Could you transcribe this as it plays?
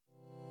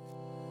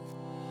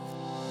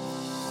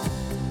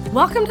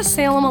Welcome to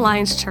Salem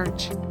Alliance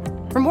Church.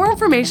 For more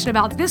information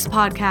about this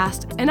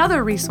podcast and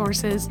other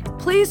resources,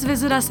 please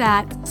visit us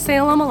at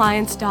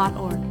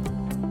salemalliance.org.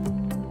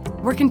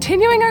 We're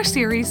continuing our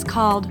series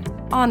called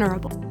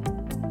Honorable.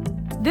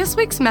 This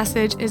week's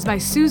message is by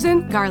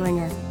Susan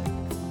Garlinger.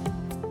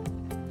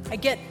 I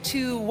get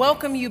to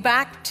welcome you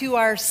back to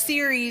our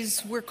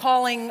series we're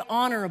calling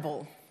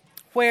Honorable,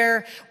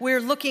 where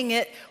we're looking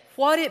at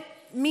what it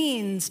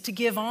means to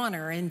give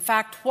honor. In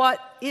fact, what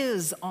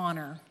is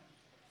honor?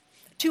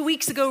 2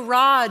 weeks ago,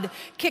 Rod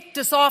kicked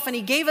us off and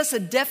he gave us a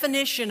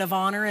definition of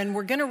honor, and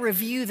we're going to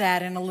review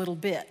that in a little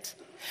bit.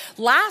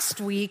 Last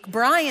week,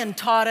 Brian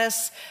taught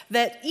us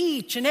that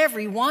each and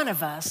every one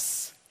of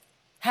us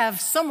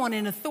have someone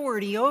in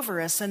authority over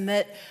us and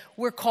that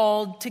we're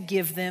called to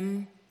give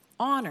them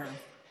honor.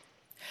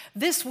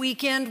 This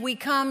weekend, we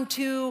come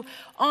to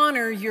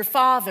honor your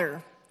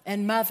father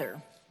and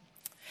mother.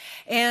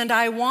 And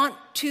I want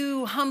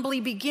to humbly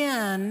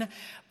begin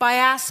by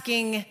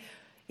asking,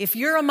 if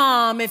you're a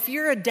mom, if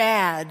you're a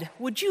dad,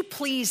 would you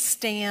please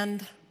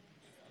stand?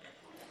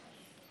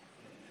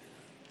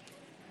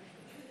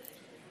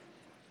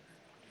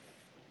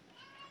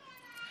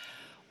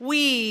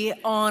 We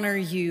honor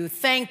you.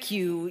 Thank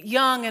you,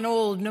 young and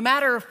old, no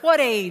matter what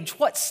age,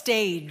 what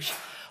stage,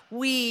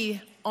 we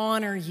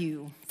honor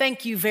you.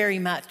 Thank you very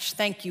much.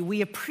 Thank you.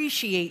 We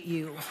appreciate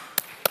you.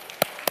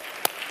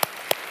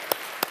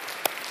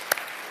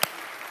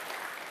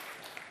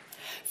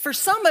 For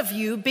some of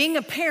you, being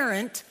a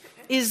parent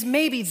is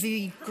maybe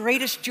the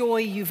greatest joy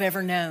you've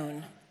ever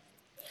known.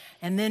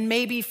 And then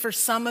maybe for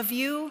some of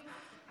you,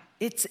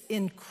 it's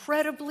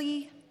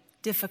incredibly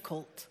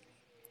difficult.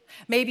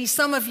 Maybe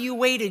some of you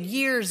waited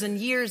years and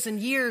years and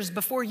years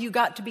before you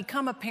got to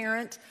become a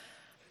parent.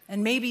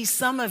 And maybe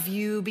some of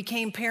you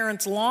became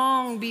parents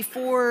long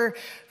before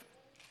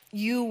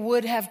you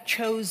would have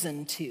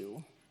chosen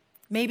to.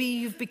 Maybe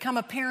you've become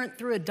a parent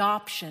through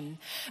adoption.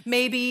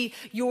 Maybe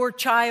your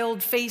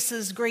child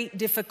faces great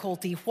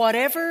difficulty.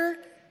 Whatever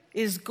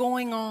is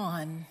going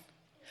on,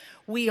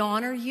 we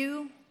honor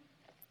you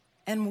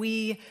and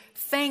we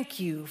thank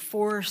you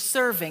for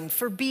serving,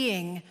 for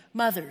being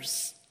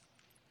mothers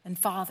and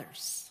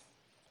fathers.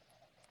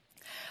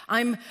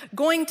 I'm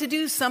going to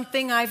do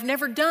something I've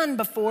never done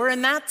before,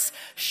 and that's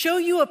show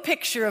you a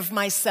picture of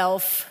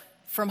myself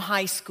from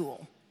high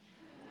school.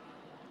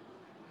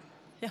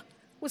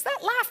 Was that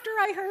laughter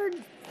I heard?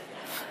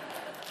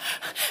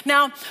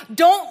 Now,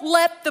 don't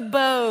let the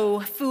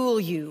bow fool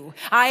you.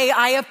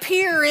 I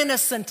appear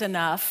innocent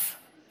enough,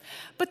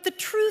 but the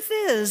truth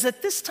is,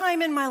 at this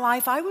time in my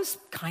life, I was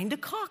kind of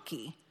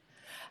cocky.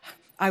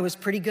 I was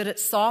pretty good at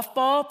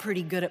softball,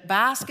 pretty good at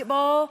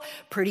basketball,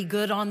 pretty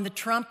good on the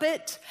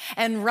trumpet.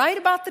 And right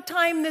about the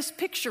time this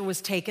picture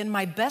was taken,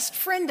 my best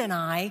friend and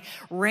I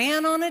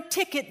ran on a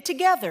ticket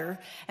together,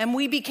 and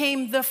we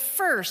became the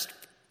first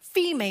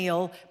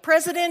female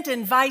president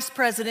and vice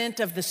president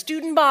of the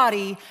student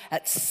body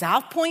at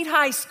South Point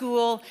High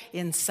School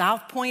in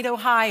South Point,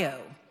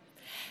 Ohio.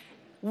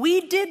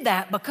 We did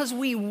that because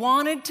we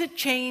wanted to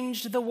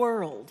change the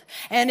world.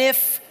 And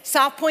if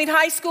South Point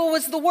High School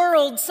was the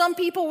world, some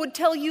people would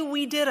tell you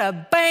we did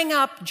a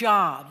bang-up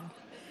job.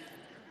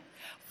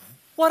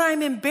 What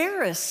I'm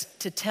embarrassed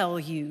to tell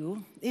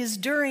you is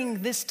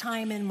during this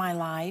time in my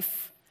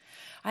life,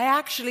 I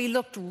actually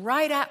looked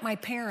right at my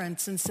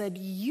parents and said,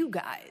 you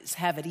guys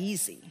have it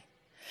easy.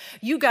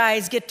 You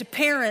guys get to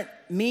parent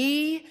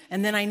me,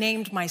 and then I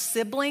named my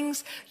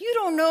siblings. You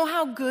don't know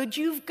how good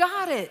you've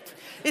got it.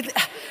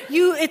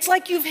 It's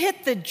like you've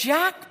hit the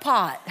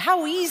jackpot,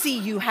 how easy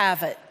you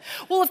have it.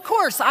 Well, of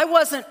course, I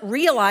wasn't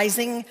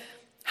realizing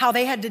how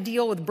they had to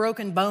deal with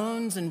broken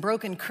bones and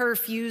broken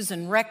curfews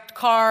and wrecked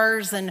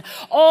cars and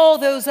all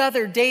those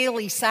other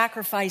daily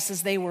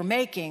sacrifices they were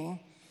making.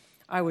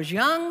 I was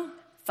young,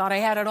 thought I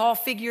had it all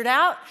figured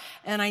out,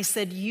 and I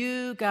said,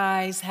 you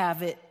guys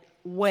have it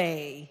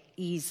way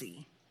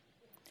easy.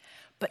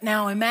 But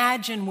now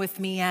imagine with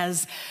me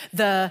as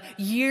the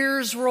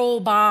years roll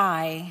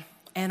by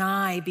and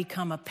I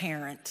become a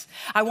parent.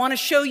 I want to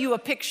show you a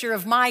picture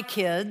of my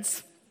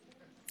kids,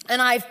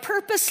 and I've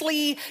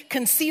purposely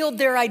concealed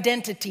their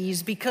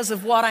identities because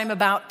of what I'm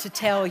about to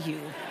tell you.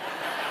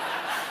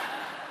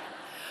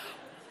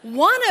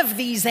 One of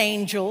these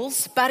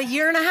angels, about a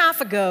year and a half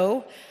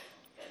ago,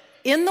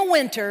 in the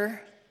winter,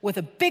 with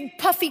a big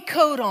puffy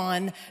coat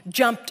on,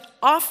 jumped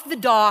off the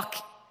dock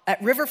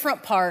at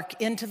Riverfront Park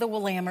into the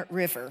Willamette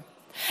River.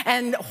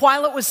 And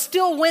while it was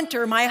still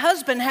winter, my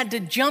husband had to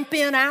jump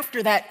in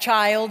after that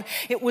child.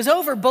 It was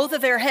over both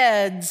of their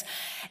heads,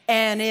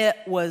 and it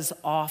was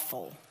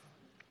awful.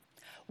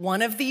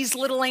 One of these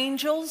little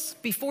angels,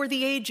 before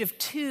the age of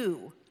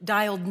 2,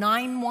 dialed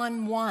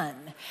 911.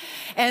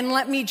 And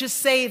let me just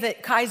say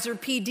that Kaiser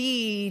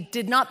PD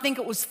did not think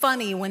it was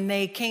funny when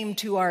they came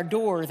to our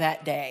door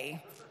that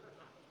day.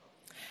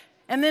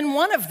 And then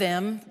one of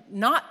them,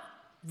 not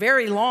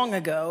very long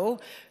ago,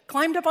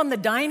 climbed up on the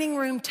dining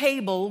room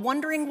table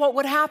wondering what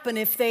would happen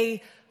if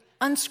they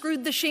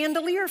unscrewed the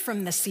chandelier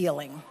from the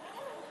ceiling.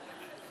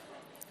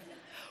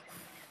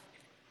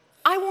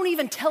 I won't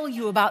even tell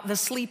you about the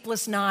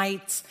sleepless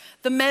nights,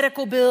 the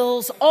medical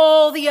bills,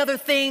 all the other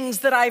things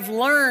that I've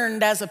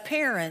learned as a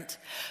parent.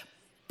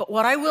 But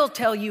what I will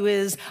tell you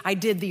is I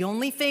did the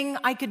only thing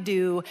I could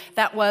do.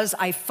 That was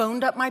I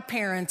phoned up my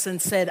parents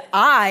and said,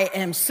 I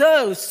am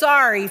so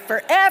sorry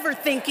for ever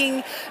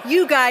thinking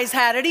you guys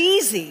had it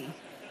easy.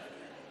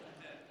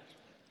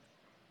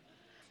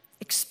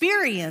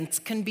 Experience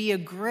can be a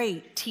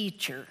great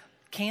teacher,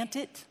 can't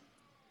it?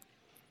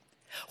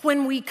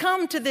 When we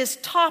come to this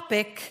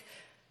topic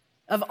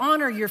of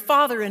honor your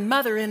father and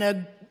mother in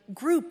a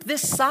group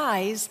this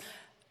size,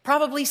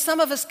 probably some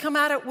of us come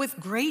at it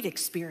with great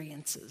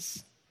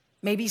experiences.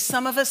 Maybe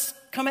some of us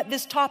come at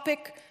this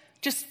topic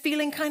just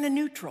feeling kind of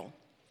neutral.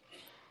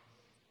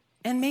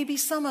 And maybe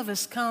some of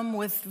us come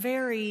with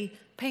very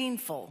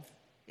painful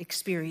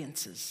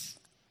experiences.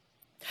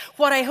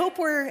 What I hope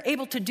we're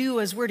able to do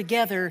as we're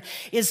together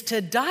is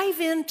to dive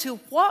into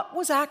what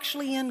was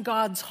actually in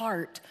God's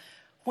heart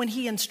when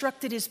he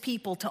instructed his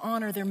people to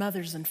honor their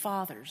mothers and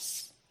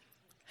fathers.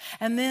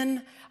 And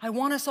then I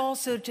want us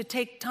also to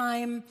take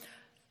time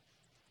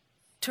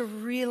to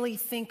really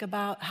think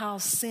about how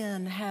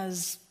sin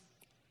has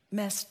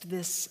messed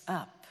this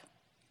up.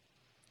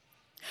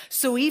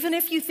 So even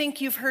if you think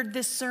you've heard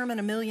this sermon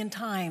a million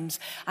times,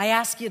 I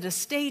ask you to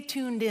stay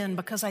tuned in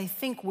because I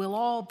think we'll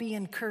all be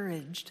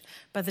encouraged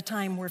by the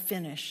time we're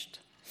finished.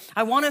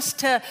 I want us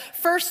to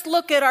first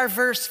look at our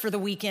verse for the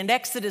weekend,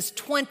 Exodus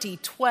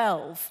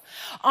 20:12.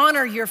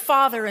 Honor your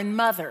father and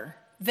mother,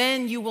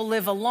 then you will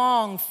live a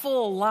long,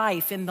 full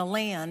life in the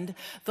land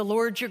the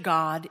Lord your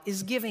God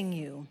is giving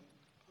you.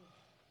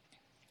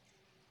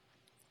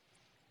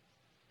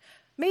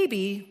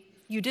 Maybe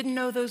you didn't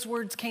know those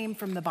words came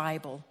from the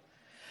Bible.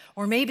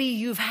 Or maybe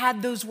you've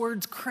had those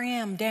words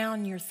crammed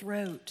down your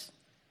throat.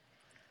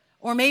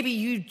 Or maybe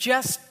you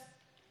just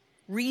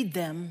read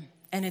them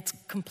and it's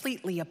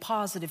completely a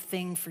positive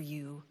thing for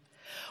you.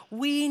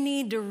 We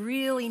need to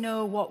really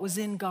know what was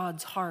in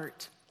God's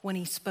heart when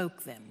he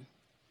spoke them.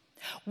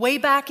 Way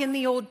back in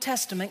the Old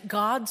Testament,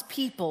 God's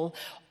people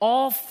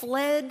all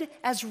fled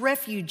as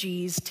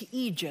refugees to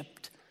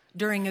Egypt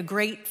during a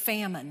great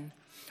famine.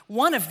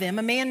 One of them,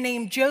 a man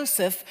named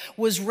Joseph,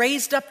 was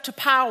raised up to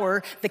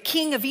power. The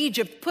king of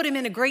Egypt put him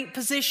in a great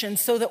position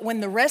so that when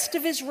the rest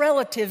of his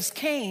relatives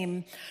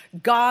came,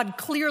 God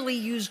clearly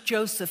used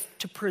Joseph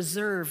to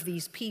preserve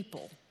these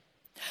people.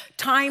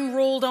 Time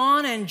rolled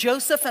on and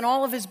Joseph and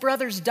all of his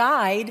brothers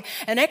died.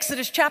 And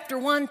Exodus chapter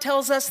 1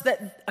 tells us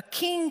that a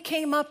king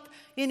came up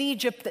in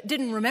Egypt that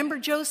didn't remember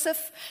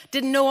Joseph,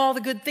 didn't know all the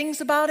good things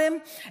about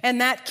him.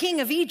 And that king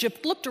of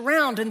Egypt looked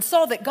around and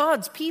saw that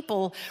God's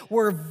people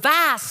were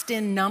vast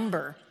in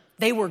number.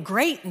 They were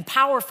great and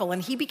powerful, and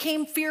he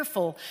became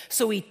fearful.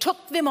 So he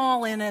took them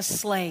all in as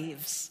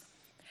slaves.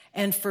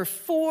 And for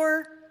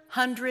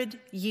 400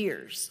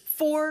 years,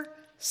 4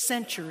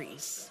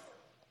 centuries,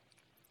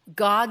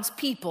 God's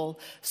people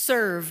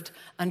served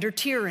under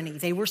tyranny.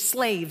 They were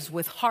slaves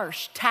with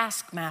harsh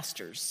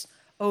taskmasters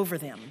over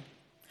them.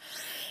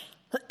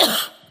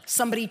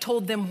 Somebody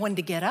told them when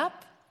to get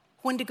up,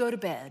 when to go to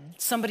bed.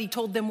 Somebody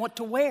told them what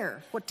to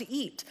wear, what to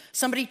eat.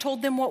 Somebody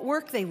told them what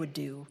work they would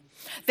do.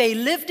 They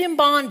lived in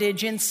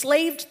bondage,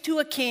 enslaved to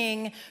a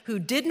king who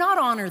did not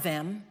honor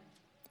them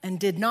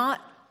and did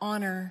not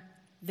honor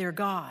their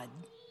God.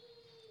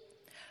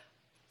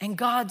 And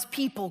God's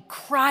people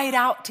cried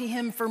out to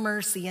him for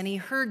mercy, and he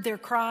heard their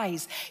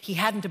cries. He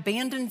hadn't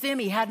abandoned them.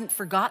 He hadn't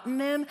forgotten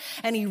them.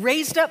 And he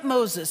raised up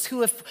Moses,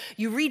 who, if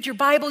you read your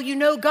Bible, you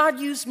know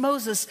God used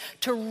Moses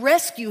to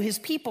rescue his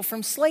people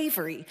from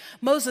slavery.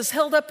 Moses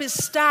held up his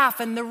staff,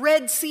 and the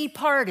Red Sea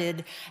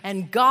parted,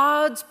 and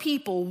God's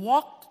people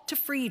walked to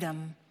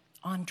freedom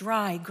on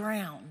dry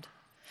ground.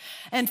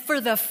 And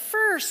for the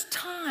first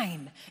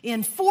time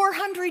in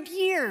 400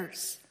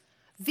 years,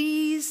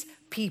 these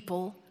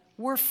people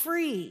were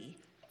free.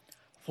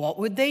 What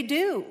would they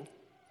do?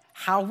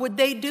 How would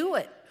they do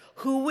it?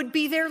 Who would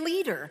be their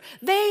leader?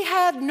 They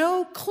had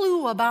no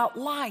clue about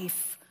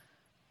life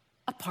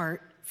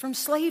apart from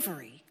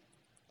slavery.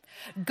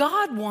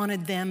 God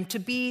wanted them to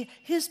be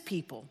his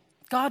people.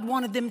 God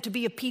wanted them to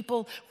be a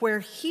people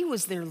where he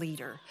was their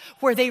leader,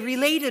 where they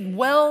related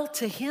well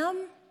to him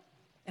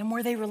and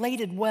where they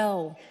related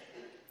well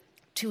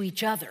to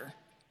each other.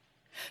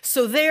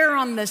 So there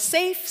on the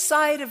safe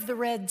side of the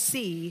Red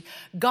Sea,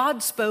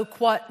 God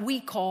spoke what we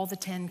call the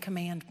 10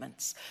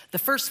 Commandments. The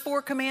first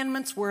 4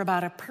 commandments were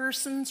about a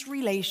person's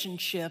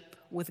relationship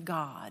with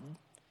God.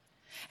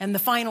 And the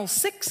final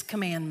 6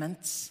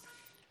 commandments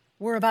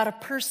were about a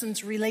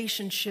person's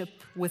relationship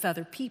with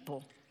other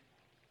people.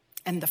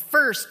 And the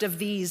first of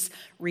these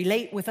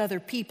relate with other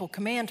people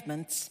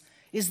commandments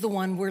is the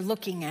one we're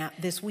looking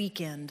at this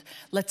weekend.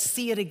 Let's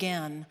see it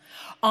again.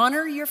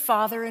 Honor your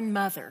father and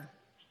mother.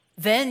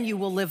 Then you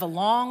will live a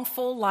long,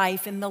 full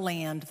life in the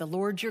land the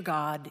Lord your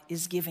God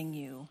is giving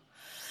you.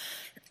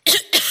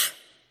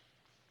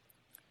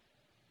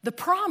 The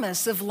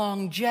promise of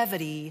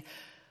longevity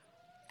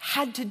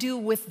had to do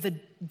with the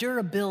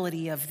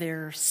durability of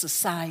their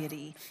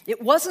society. It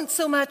wasn't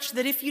so much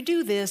that if you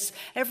do this,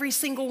 every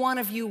single one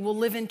of you will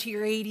live into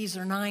your 80s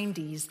or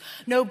 90s.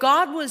 No,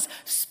 God was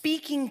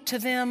speaking to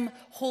them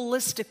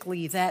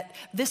holistically, that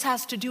this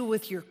has to do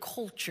with your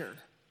culture.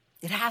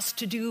 It has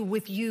to do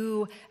with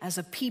you as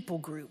a people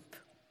group.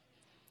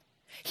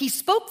 He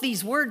spoke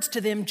these words to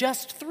them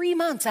just 3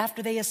 months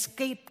after they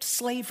escaped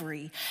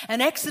slavery.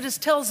 And Exodus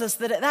tells us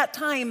that at that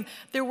time,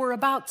 there were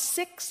about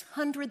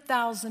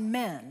 600,000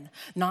 men,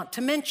 not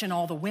to mention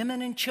all the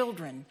women and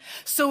children.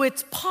 So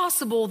it's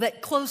possible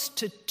that close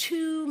to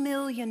 2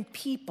 million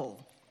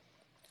people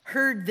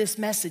heard this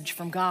message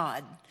from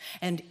God,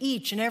 and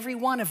each and every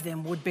one of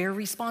them would bear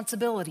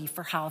responsibility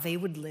for how they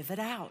would live it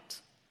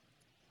out.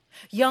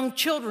 Young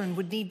children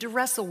would need to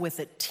wrestle with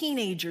it.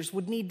 Teenagers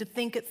would need to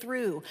think it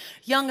through.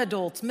 Young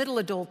adults, middle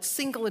adults,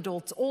 single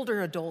adults,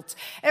 older adults,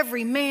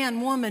 every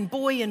man, woman,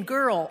 boy, and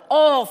girl,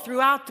 all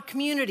throughout the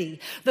community.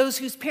 Those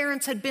whose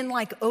parents had been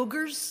like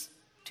ogres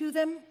to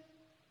them,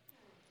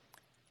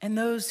 and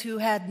those who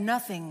had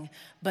nothing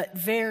but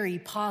very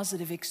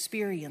positive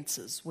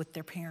experiences with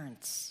their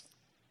parents.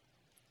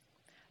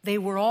 They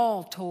were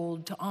all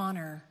told to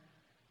honor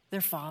their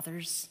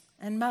fathers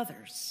and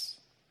mothers.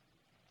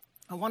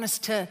 I want us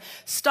to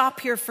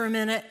stop here for a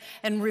minute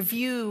and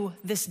review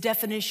this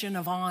definition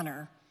of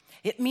honor.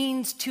 It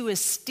means to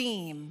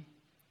esteem,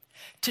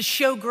 to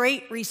show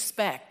great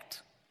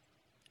respect,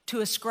 to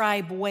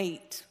ascribe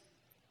weight,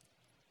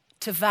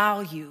 to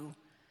value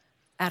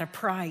at a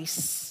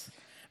price.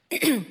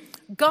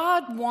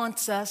 God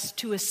wants us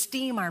to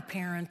esteem our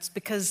parents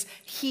because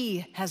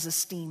He has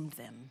esteemed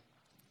them.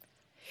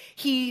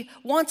 He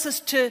wants us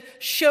to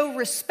show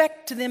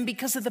respect to them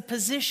because of the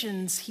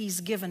positions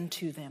He's given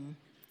to them.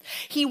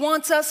 He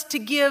wants us to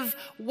give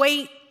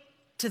weight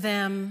to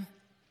them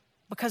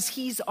because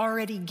He's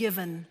already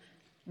given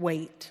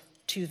weight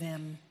to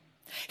them.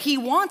 He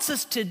wants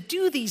us to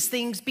do these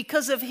things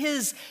because of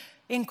His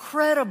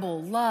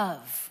incredible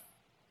love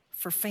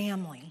for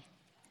family.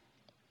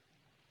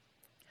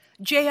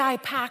 J.I.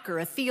 Packer,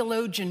 a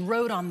theologian,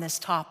 wrote on this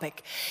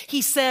topic.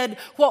 He said,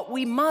 "What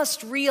we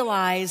must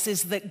realize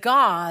is that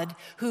God,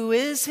 who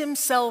is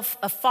Himself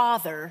a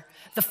Father,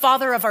 the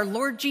Father of our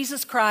Lord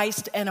Jesus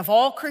Christ and of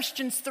all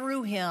Christians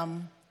through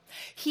Him,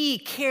 He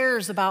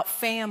cares about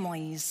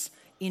families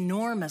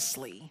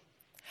enormously."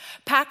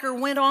 Packer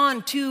went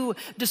on to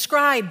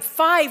describe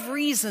 5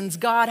 reasons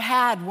God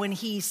had when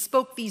He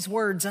spoke these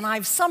words, and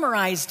I've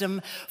summarized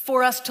them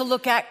for us to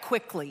look at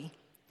quickly.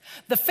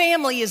 The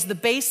family is the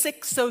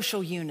basic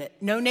social unit.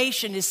 No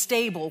nation is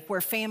stable where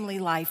family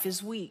life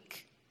is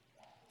weak.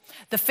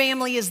 The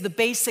family is the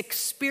basic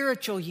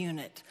spiritual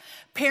unit.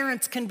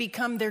 Parents can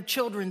become their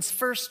children's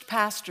first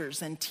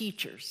pastors and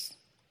teachers.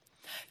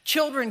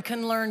 Children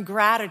can learn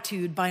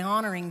gratitude by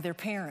honoring their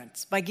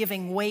parents, by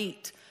giving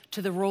weight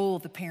to the role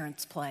the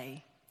parents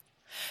play.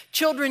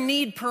 Children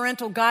need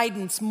parental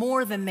guidance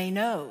more than they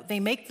know. They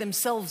make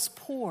themselves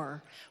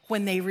poor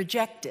when they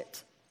reject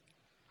it.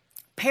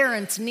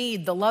 Parents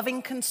need the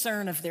loving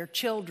concern of their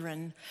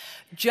children,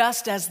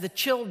 just as the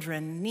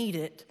children need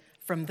it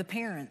from the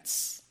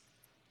parents.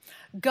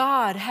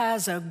 God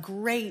has a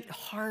great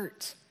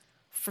heart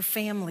for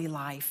family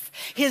life.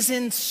 His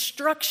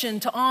instruction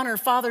to honor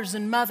fathers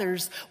and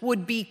mothers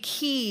would be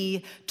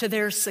key to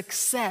their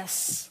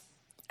success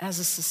as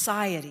a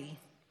society.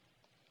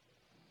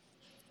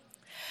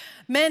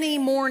 Many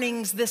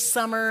mornings this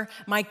summer,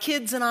 my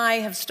kids and I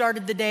have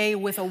started the day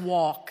with a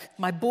walk.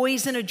 My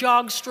boy's in a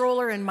jog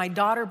stroller and my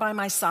daughter by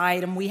my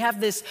side, and we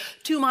have this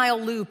 2-mile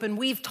loop, and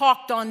we've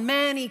talked on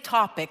many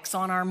topics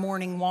on our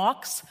morning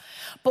walks.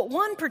 But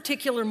one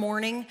particular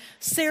morning,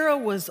 Sarah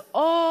was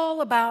all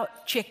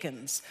about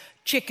chickens.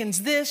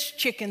 Chickens this,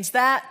 chickens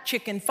that,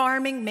 chicken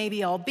farming,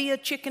 maybe I'll be a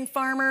chicken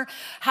farmer.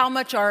 How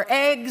much are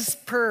eggs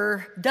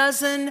per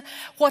dozen?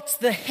 What's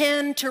the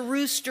hen to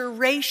rooster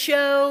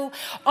ratio?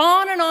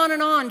 On and on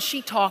and on,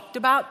 she talked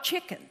about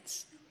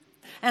chickens.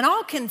 And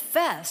I'll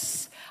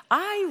confess,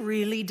 I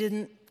really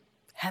didn't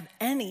have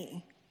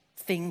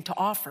anything to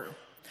offer.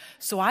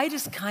 So I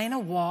just kind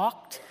of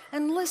walked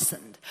and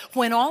listened.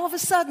 When all of a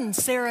sudden,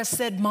 Sarah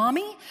said,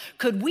 "Mommy,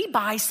 could we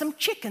buy some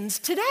chickens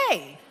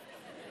today?"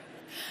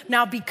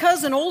 Now,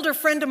 because an older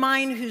friend of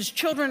mine whose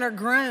children are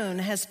grown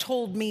has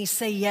told me,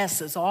 say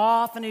yes as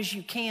often as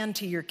you can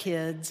to your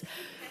kids,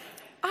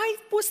 I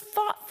was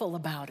thoughtful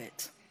about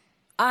it.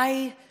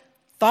 I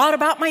thought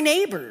about my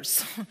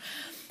neighbors.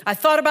 I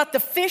thought about the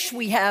fish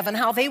we have and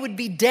how they would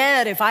be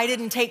dead if I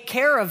didn't take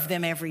care of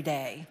them every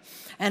day.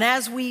 And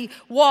as we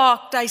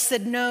walked, I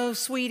said, "No,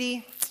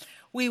 sweetie,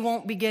 we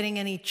won't be getting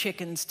any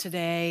chickens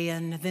today."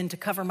 And then to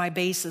cover my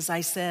bases,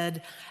 I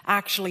said,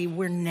 "Actually,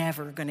 we're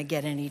never going to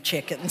get any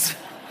chickens."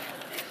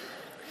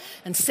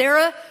 And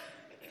Sarah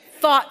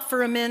thought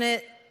for a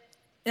minute,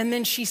 and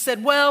then she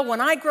said, "Well, when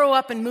I grow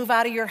up and move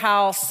out of your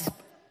house,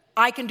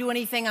 I can do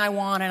anything I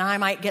want, and I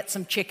might get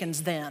some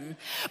chickens then."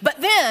 But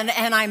then,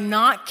 and I'm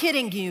not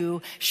kidding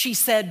you, she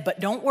said,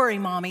 "But don't worry,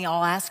 Mommy,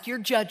 I'll ask your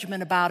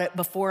judgment about it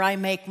before I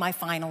make my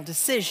final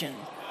decision."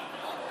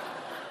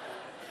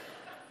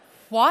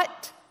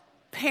 What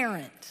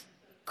parent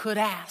could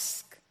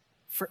ask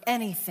for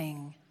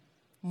anything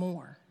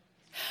more?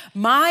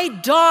 My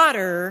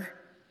daughter,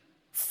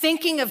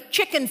 thinking of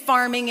chicken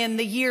farming in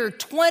the year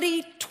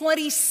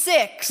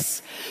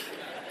 2026,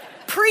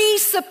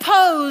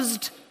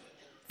 presupposed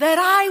that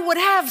I would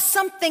have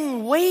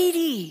something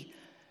weighty,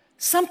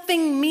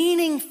 something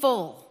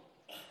meaningful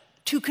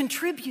to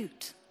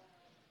contribute.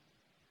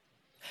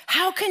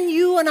 How can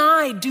you and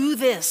I do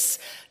this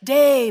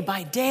day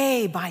by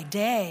day by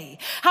day?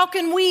 How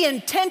can we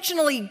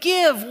intentionally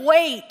give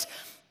weight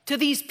to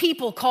these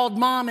people called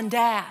mom and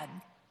dad?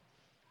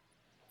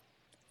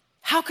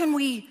 How can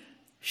we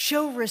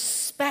show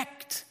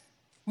respect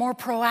more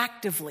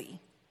proactively?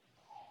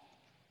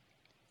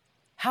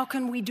 How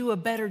can we do a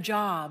better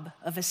job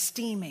of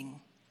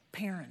esteeming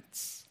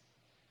parents?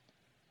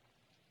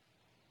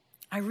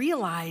 I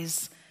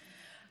realize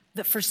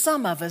that for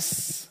some of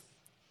us,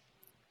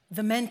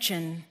 the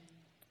mention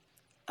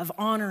of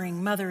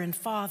honoring mother and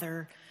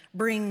father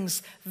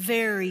brings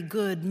very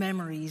good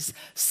memories.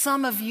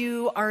 Some of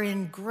you are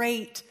in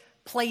great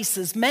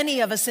places. Many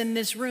of us in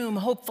this room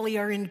hopefully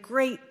are in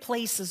great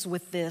places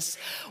with this.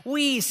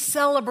 We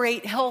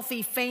celebrate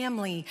healthy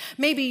family.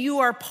 Maybe you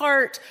are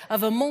part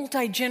of a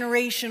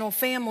multi-generational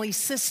family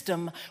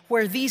system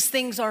where these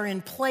things are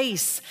in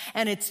place,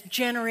 and it's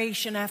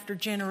generation after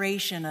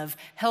generation of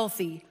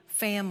healthy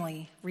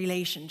family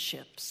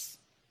relationships.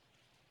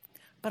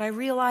 But I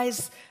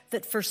realize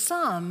that for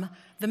some,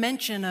 the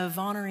mention of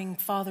honoring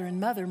father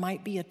and mother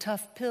might be a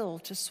tough pill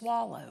to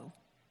swallow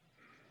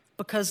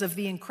because of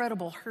the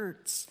incredible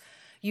hurts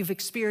you've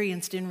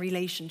experienced in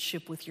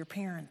relationship with your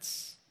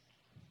parents.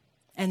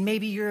 And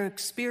maybe your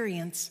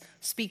experience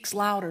speaks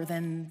louder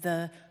than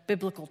the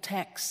biblical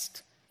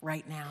text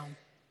right now.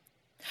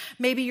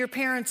 Maybe your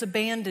parents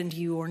abandoned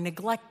you or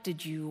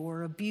neglected you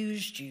or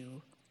abused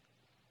you.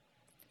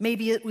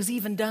 Maybe it was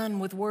even done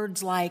with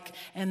words like,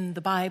 "And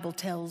the Bible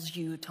tells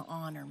you to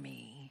honor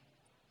me."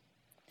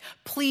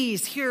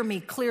 Please hear me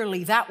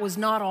clearly. That was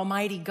not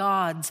Almighty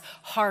God's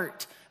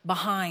heart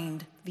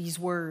behind these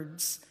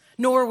words,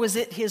 nor was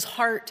it his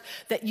heart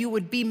that you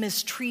would be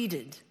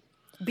mistreated.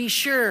 Be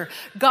sure,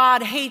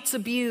 God hates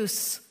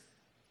abuse,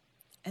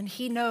 and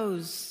he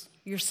knows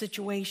your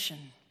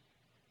situation.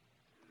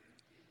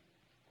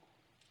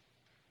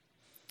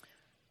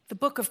 The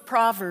book of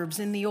Proverbs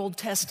in the Old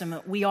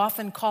Testament, we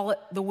often call it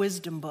the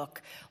wisdom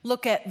book.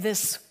 Look at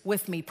this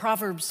with me,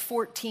 Proverbs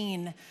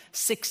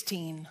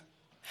 14:16.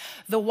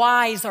 The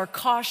wise are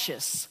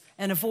cautious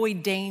and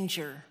avoid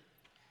danger.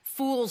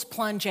 Fools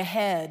plunge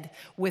ahead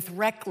with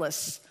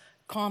reckless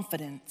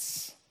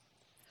confidence.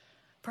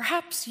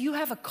 Perhaps you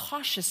have a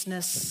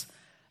cautiousness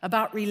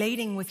about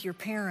relating with your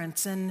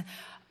parents, and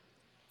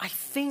I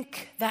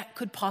think that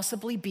could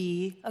possibly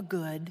be a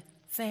good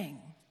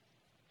thing.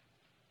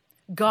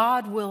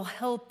 God will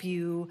help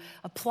you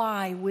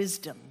apply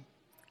wisdom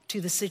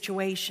to the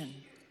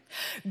situation.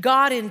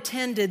 God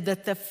intended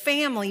that the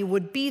family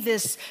would be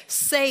this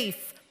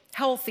safe,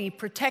 healthy,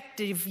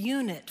 protective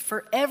unit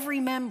for every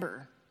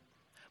member.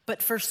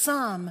 But for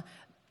some,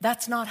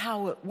 that's not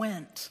how it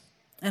went.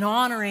 And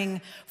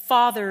honoring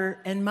father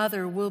and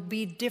mother will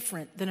be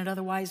different than it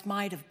otherwise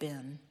might have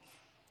been.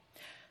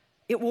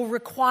 It will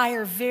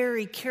require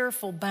very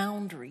careful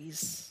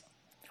boundaries.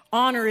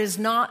 Honor is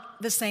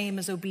not the same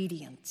as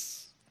obedience.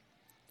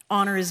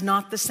 Honor is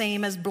not the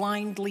same as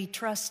blindly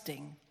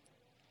trusting.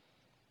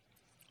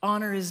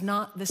 Honor is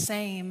not the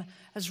same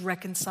as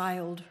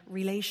reconciled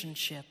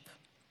relationship.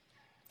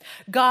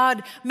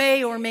 God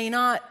may or may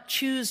not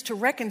choose to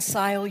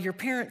reconcile your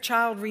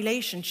parent-child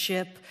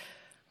relationship,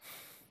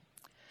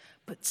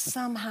 but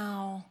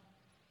somehow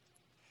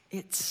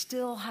it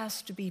still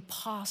has to be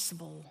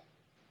possible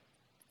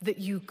that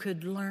you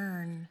could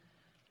learn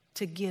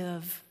to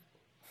give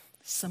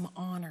some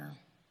honor.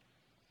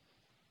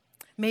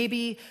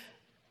 Maybe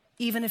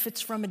even if it's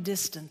from a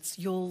distance,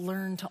 you'll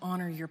learn to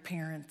honor your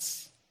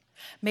parents.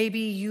 Maybe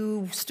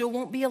you still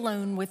won't be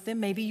alone with them.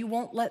 Maybe you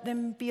won't let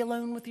them be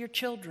alone with your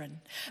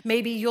children.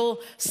 Maybe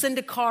you'll send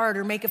a card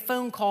or make a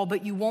phone call,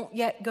 but you won't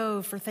yet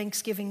go for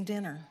Thanksgiving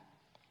dinner.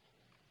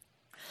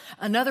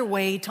 Another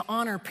way to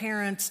honor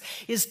parents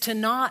is to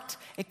not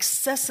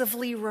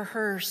excessively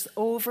rehearse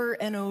over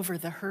and over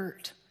the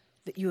hurt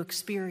that you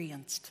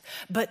experienced,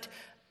 but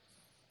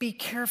be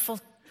careful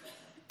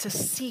to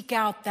seek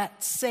out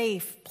that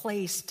safe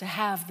place to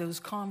have those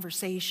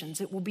conversations.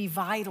 It will be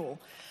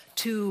vital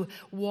to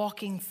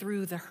walking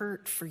through the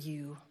hurt for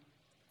you.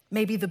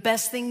 Maybe the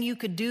best thing you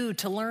could do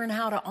to learn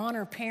how to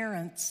honor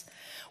parents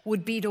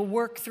would be to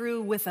work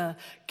through with a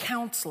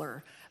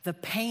counselor the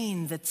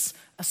pain that's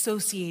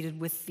associated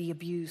with the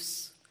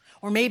abuse.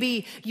 Or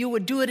maybe you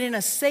would do it in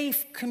a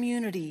safe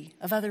community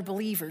of other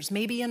believers,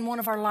 maybe in one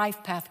of our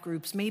Life Path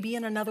groups, maybe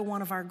in another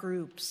one of our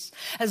groups.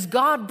 As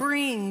God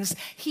brings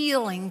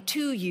healing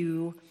to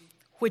you,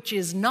 which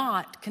is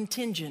not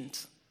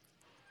contingent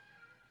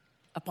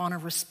upon a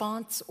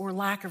response or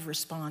lack of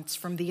response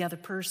from the other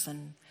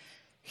person,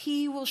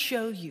 he will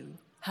show you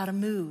how to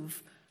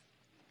move,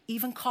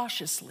 even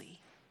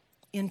cautiously,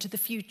 into the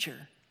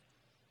future,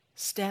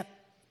 step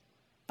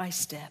by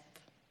step.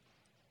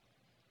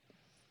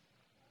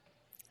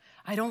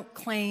 I don't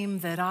claim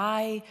that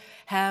I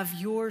have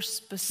your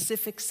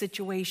specific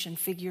situation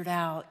figured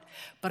out,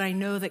 but I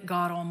know that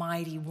God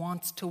Almighty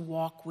wants to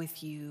walk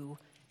with you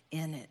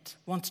in it,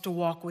 wants to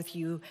walk with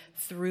you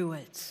through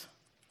it.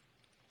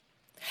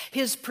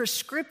 His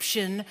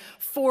prescription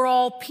for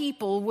all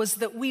people was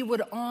that we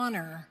would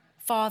honor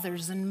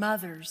fathers and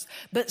mothers.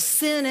 But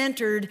sin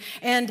entered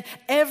and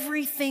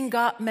everything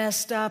got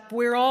messed up.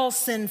 We're all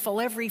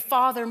sinful, every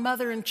father,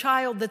 mother, and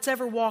child that's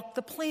ever walked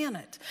the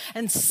planet.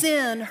 And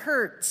sin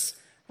hurts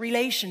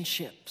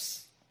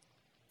relationships.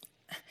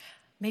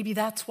 Maybe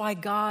that's why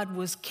God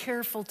was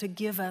careful to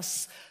give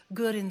us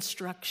good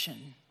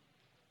instruction.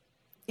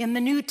 In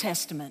the New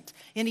Testament,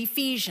 in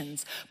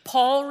Ephesians,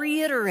 Paul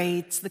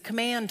reiterates the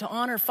command to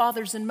honor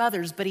fathers and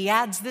mothers, but he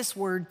adds this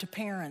word to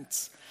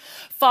parents.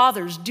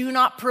 Fathers, do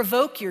not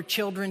provoke your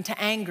children to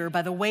anger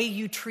by the way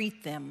you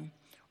treat them.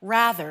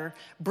 Rather,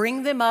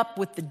 bring them up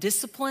with the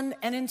discipline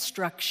and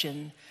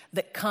instruction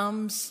that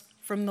comes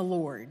from the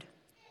Lord.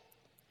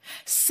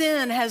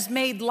 Sin has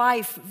made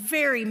life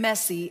very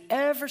messy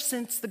ever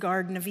since the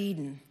Garden of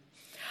Eden.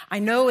 I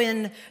know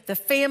in the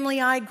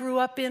family I grew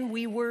up in,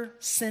 we were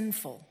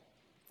sinful.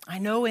 I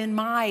know in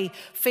my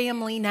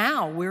family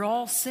now, we're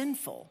all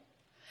sinful.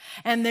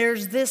 And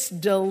there's this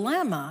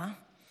dilemma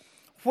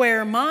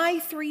where my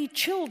 3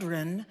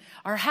 children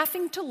are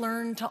having to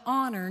learn to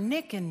honor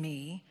Nick and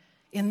me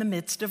in the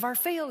midst of our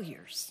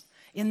failures,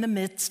 in the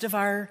midst of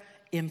our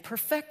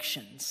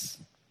imperfections.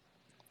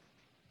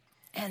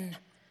 And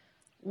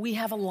we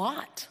have a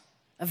lot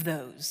of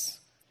those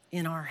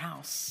in our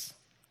house.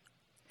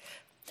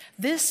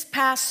 This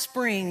past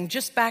spring,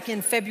 just back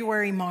in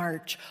February,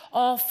 March,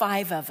 all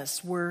 5 of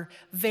us were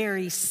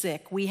very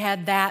sick. We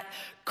had that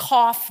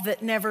cough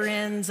that never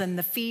ends and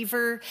the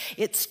fever.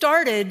 It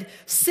started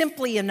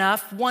simply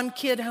enough, one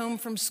kid home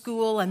from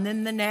school and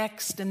then the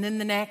next and then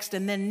the next,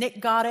 and then Nick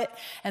got it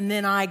and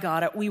then I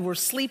got it. We were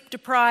sleep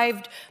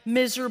deprived,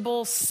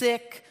 miserable,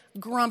 sick,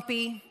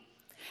 grumpy.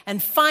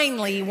 And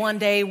finally, one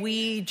day,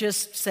 we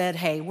just said,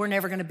 hey, we're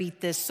never going to beat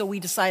this. So we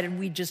decided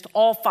we'd just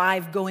all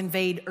 5 go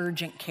invade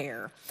urgent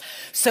care.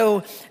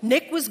 So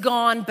Nick was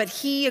gone, but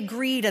he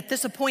agreed at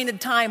this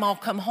appointed time, I'll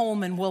come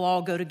home and we'll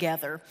all go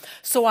together.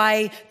 So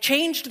I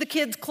changed the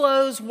kids'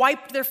 clothes,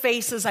 wiped their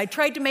faces. I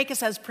tried to make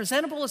us as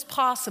presentable as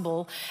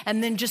possible.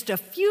 And then just a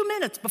few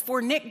minutes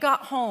before Nick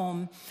got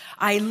home,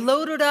 I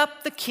loaded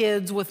up the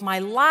kids with my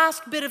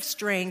last bit of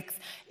strength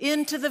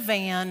into the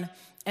van,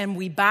 and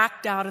we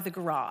backed out of the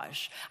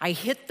garage. I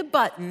hit the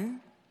button,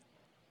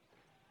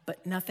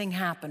 but nothing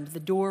happened. The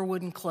door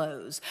wouldn't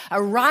close.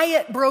 A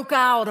riot broke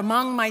out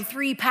among my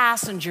 3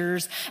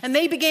 passengers, and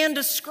they began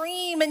to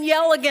scream and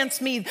yell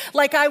against me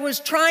like I was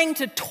trying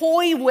to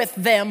toy with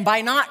them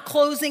by not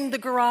closing the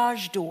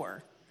garage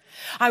door.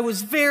 I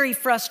was very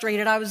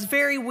frustrated. I was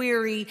very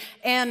weary,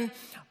 and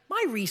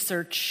my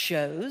research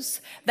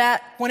shows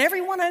that when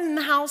everyone in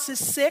the house is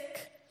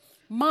sick,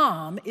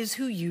 Mom is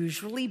who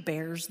usually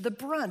bears the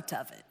brunt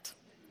of it.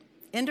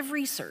 End of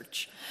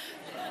research.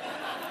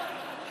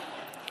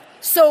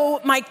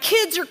 So my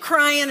kids are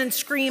crying and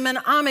screaming.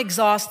 I'm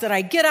exhausted.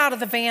 I get out of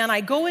the van.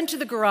 I go into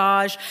the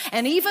garage.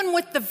 And even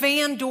with the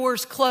van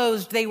doors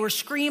closed, they were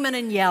screaming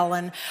and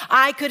yelling.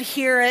 I could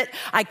hear it.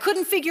 I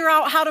couldn't figure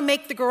out how to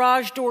make the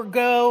garage door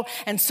go.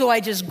 And so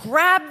I just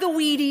grabbed the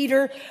weed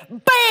eater,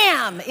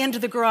 bam, into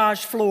the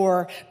garage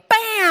floor.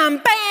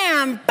 Bam,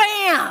 bam,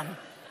 bam.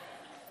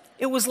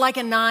 It was like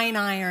a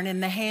 9-iron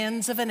in the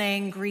hands of an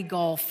angry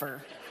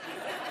golfer.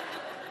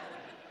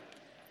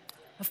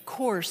 Of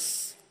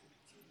course,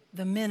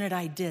 the minute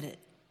I did it,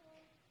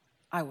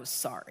 I was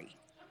sorry.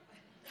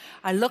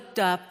 I looked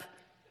up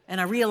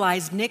and I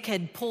realized Nick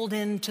had pulled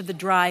into the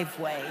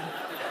driveway.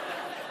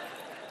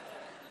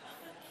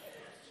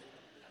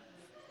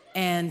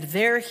 And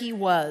there he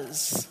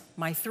was,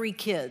 my 3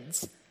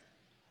 kids.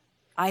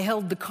 I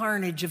held the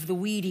carnage of the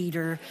weed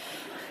eater,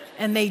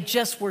 and they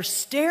just were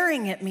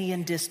staring at me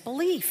in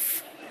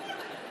disbelief.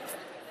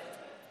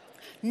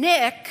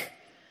 Nick,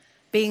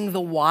 being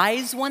the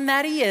wise one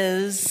that he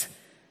is,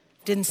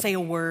 didn't say a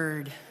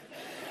word.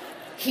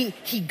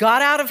 He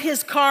got out of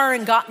his car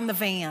and got in the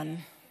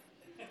van.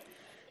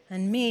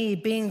 And me,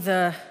 being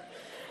the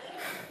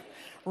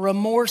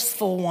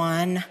remorseful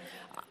one,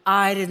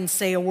 I didn't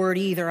say a word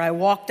either. I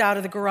walked out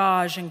of the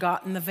garage and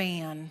got in the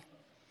van.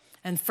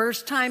 And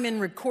first time in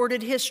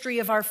recorded history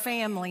of our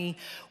family,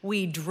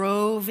 we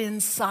drove in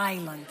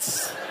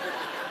silence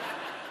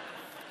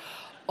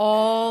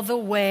all the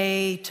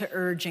way to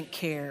urgent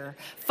care.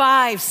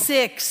 5,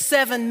 6,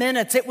 7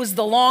 minutes. It was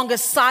the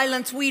longest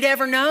silence we'd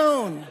ever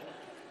known.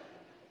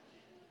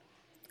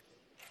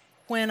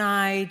 When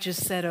I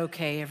just said,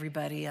 okay,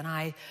 everybody, and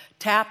I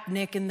tapped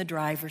Nick in the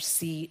driver's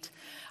seat,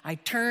 I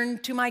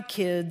turned to my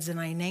kids and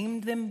I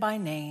named them by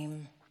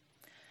name.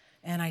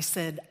 And I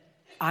said,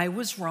 I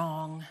was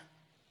wrong.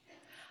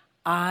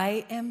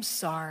 I am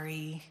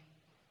sorry.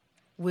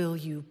 Will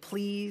you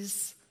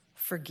please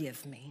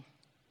forgive me?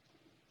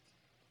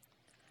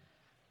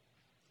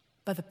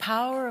 By the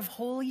power of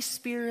Holy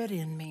Spirit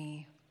in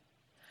me,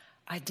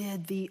 I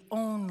did the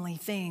only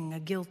thing a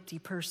guilty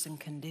person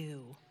can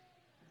do.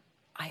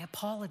 I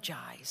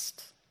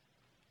apologized.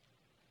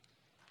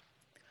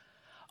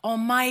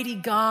 Almighty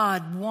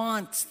God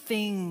wants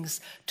things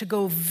to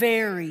go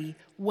very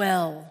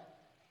well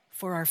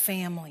for our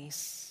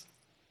families.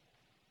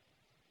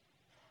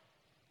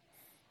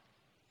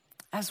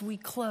 As we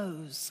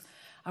close,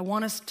 I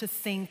want us to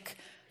think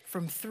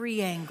from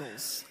 3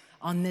 angles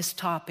on this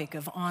topic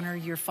of honor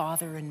your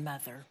father and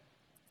mother.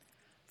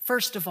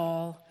 First of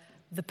all,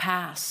 the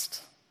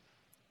past.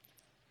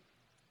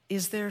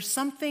 Is there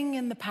something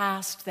in the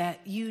past that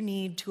you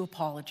need to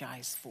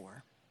apologize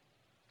for?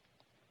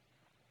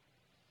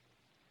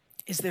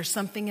 Is there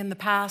something in the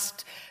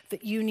past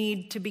that you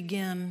need to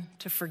begin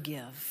to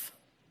forgive?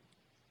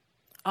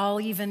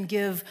 I'll even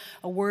give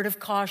a word of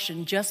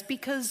caution. Just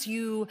because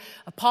you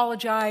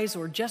apologize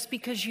or just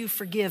because you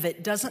forgive,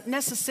 it doesn't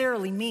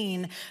necessarily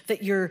mean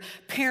that your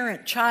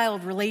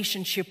parent-child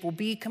relationship will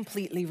be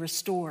completely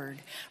restored.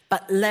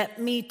 But let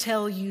me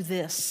tell you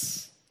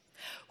this.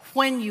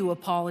 When you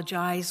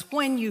apologize,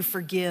 when you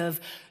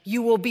forgive,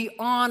 you will be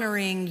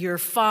honoring your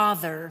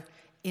Father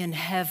in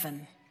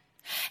heaven.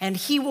 And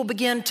He will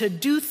begin to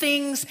do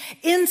things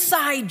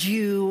inside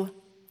you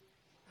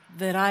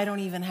that I don't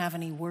even have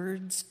any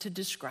words to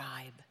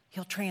describe.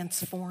 He'll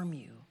transform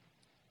you.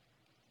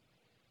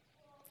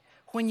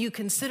 When you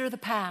consider the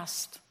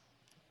past,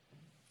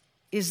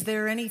 is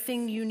there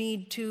anything you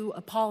need to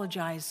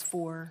apologize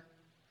for?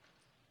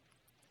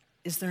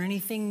 Is there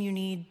anything you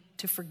need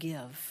to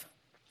forgive?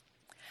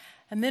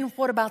 And then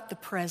what about the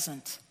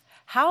present?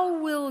 How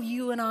will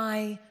you and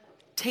I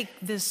take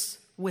this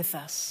with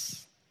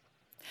us?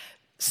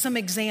 Some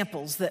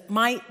examples that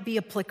might be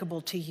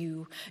applicable to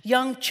you.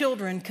 Young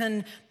children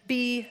can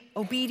be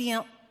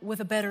obedient with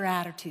a better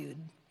attitude.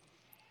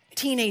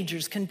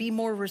 Teenagers can be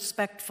more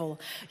respectful.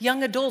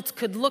 Young adults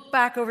could look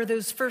back over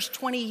those first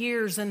 20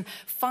 years and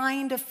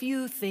find a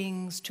few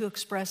things to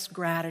express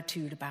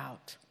gratitude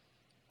about.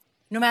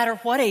 No matter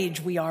what age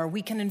we are,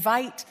 we can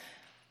invite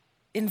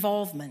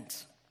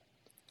involvement.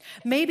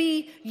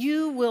 Maybe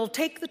you will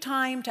take the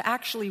time to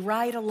actually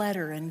write a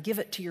letter and give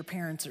it to your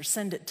parents or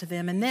send it to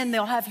them, and then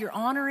they'll have your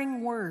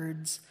honoring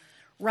words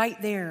right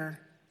there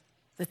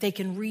that they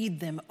can read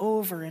them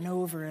over and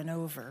over and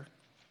over.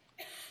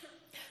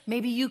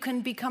 Maybe you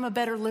can become a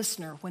better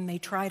listener when they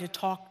try to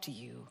talk to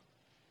you.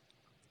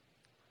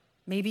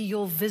 Maybe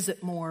you'll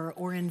visit more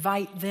or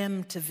invite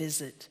them to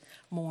visit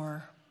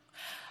more.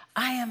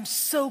 I am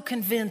so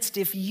convinced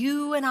if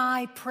you and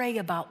I pray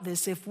about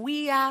this, if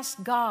we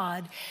ask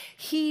God,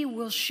 He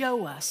will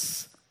show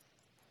us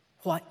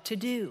what to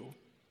do.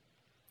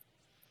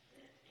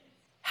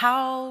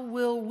 How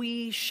will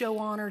we show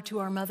honor to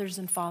our mothers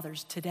and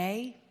fathers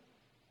today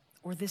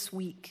or this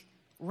week,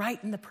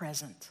 right in the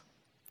present?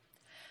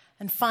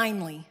 And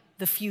finally,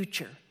 the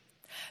future.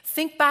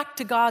 Think back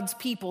to God's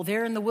people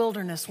there in the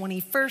wilderness when He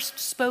first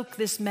spoke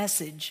this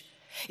message.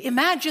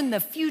 Imagine the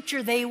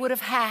future they would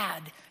have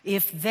had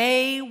if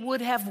they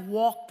would have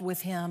walked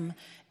with Him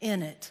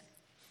in it.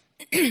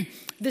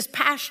 This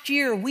past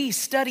year, we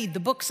studied the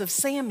books of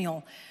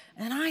Samuel,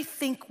 and I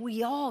think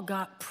we all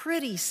got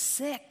pretty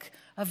sick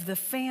of the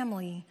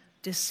family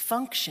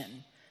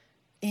dysfunction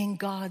in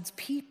God's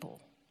people.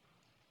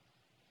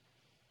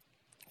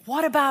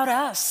 What about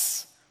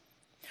us?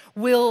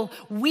 Will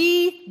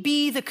we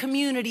be the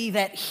community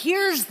that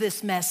hears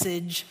this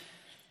message,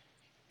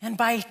 and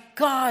by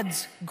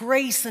God's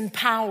grace and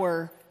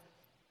power,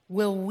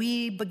 will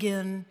we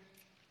begin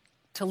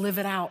to live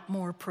it out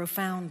more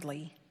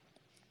profoundly?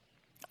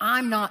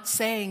 I'm not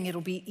saying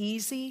it'll be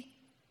easy,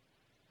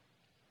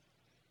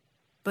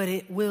 but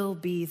it will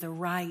be the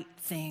right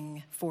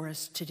thing for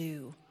us to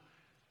do.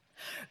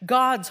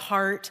 God's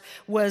heart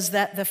was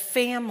that the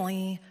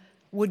family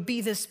would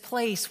be this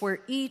place where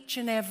each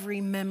and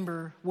every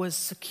member was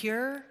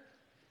secure,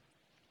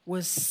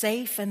 was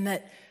safe, and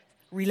that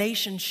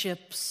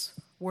relationships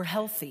were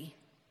healthy.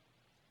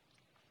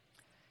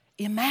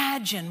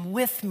 Imagine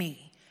with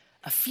me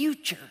a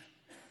future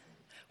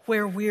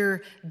where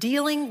we're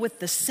dealing with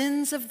the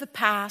sins of the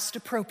past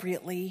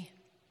appropriately,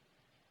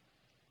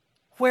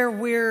 where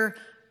we're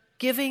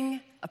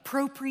giving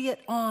appropriate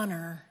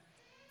honor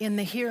in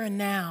the here and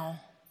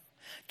now.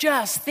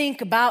 Just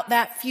think about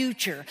that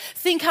future.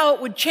 Think how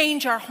it would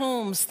change our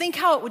homes. Think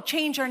how it would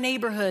change our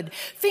neighborhood.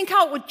 Think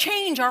how it would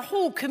change our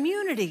whole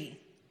community.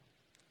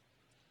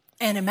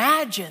 And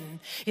imagine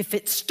if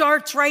it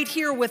starts right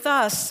here with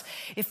us,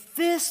 if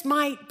this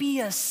might be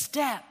a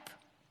step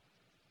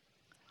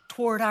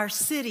toward our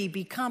city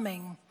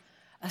becoming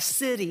a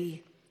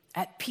city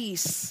at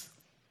peace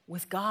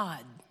with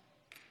God.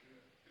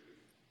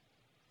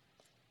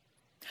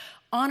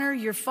 Honor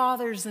your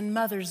fathers and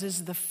mothers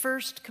is the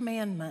first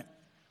commandment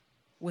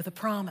with a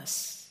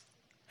promise.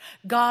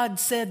 God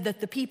said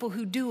that the people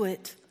who do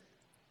it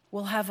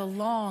will have a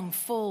long,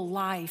 full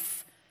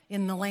life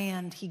in the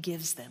land He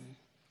gives them.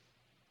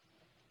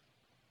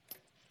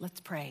 Let's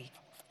pray.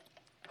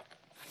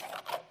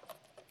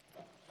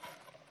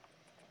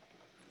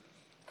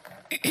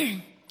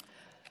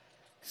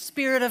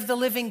 Spirit of the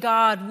living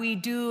God, we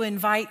do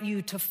invite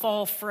you to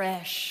fall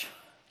fresh.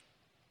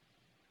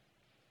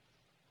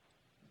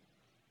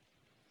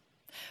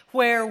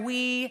 Where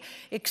we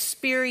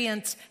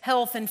experience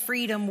health and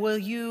freedom, will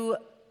you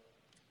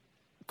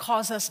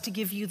cause us to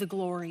give you the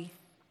glory?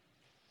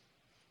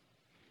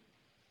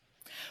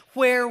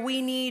 Where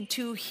we need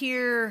to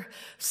hear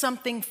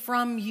something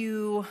from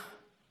you,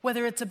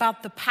 whether it's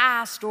about the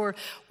past or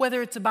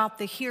whether it's about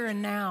the here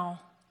and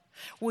now,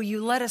 will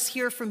you let us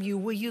hear from you?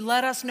 Will you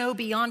let us know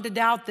beyond a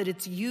doubt that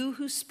it's you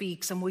who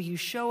speaks, and will you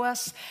show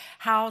us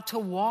how to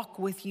walk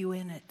with you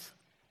in it?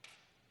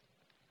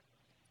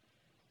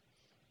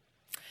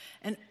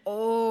 And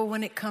oh,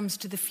 when it comes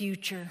to the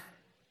future,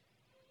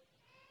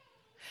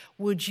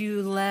 would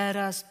you let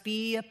us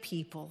be a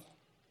people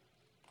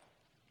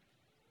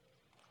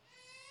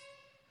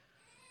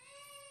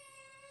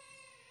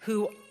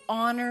who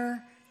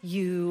honor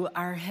you,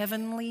 our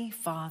Heavenly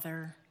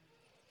Father,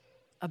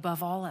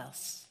 above all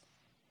else?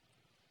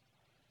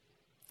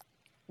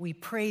 We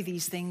pray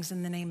these things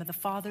in the name of the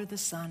Father, the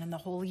Son, and the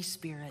Holy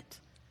Spirit.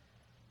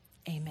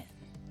 Amen.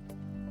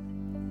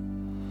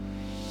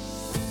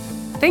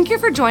 Thank you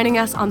for joining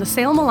us on the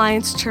Salem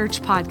Alliance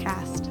Church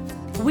podcast.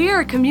 We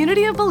are a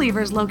community of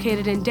believers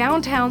located in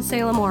downtown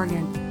Salem,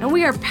 Oregon, and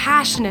we are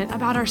passionate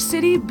about our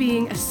city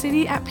being a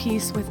city at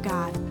peace with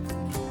God.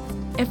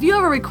 If you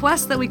have a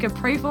request that we could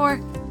pray for,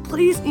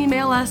 please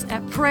email us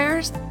at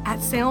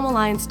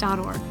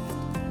prayers@salemalliance.org.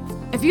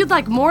 If you'd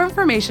like more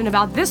information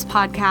about this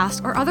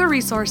podcast or other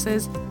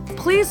resources,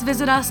 please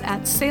visit us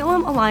at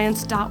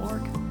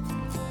salemalliance.org.